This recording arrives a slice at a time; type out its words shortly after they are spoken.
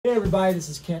Hey everybody, this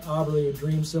is Kent Aberle of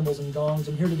Dream Cymbals and Gongs.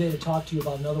 I'm here today to talk to you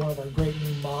about another one of our great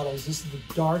new models. This is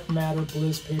the Dark Matter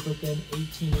Bliss Paper Thin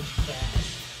 18-inch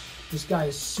crash. This guy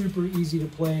is super easy to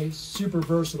play, super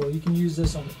versatile. You can use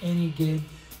this on any gig.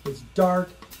 It's dark,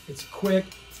 it's quick,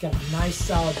 it's got a nice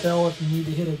solid bell if you need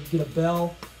to get a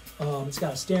bell. It's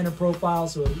got a standard profile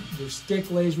so your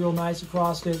stick lays real nice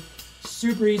across it.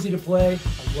 Super easy to play.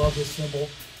 I love this cymbal.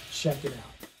 Check it out.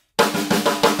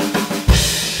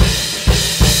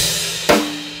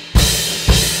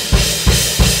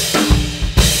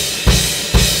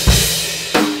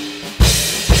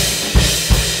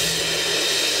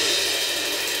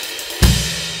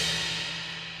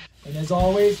 And as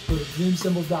always, go to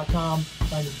dreamcymbals.com,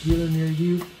 find a dealer near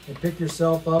you, and pick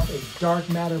yourself up a Dark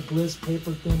Matter Bliss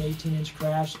Paper Thin 18-inch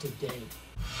crash today.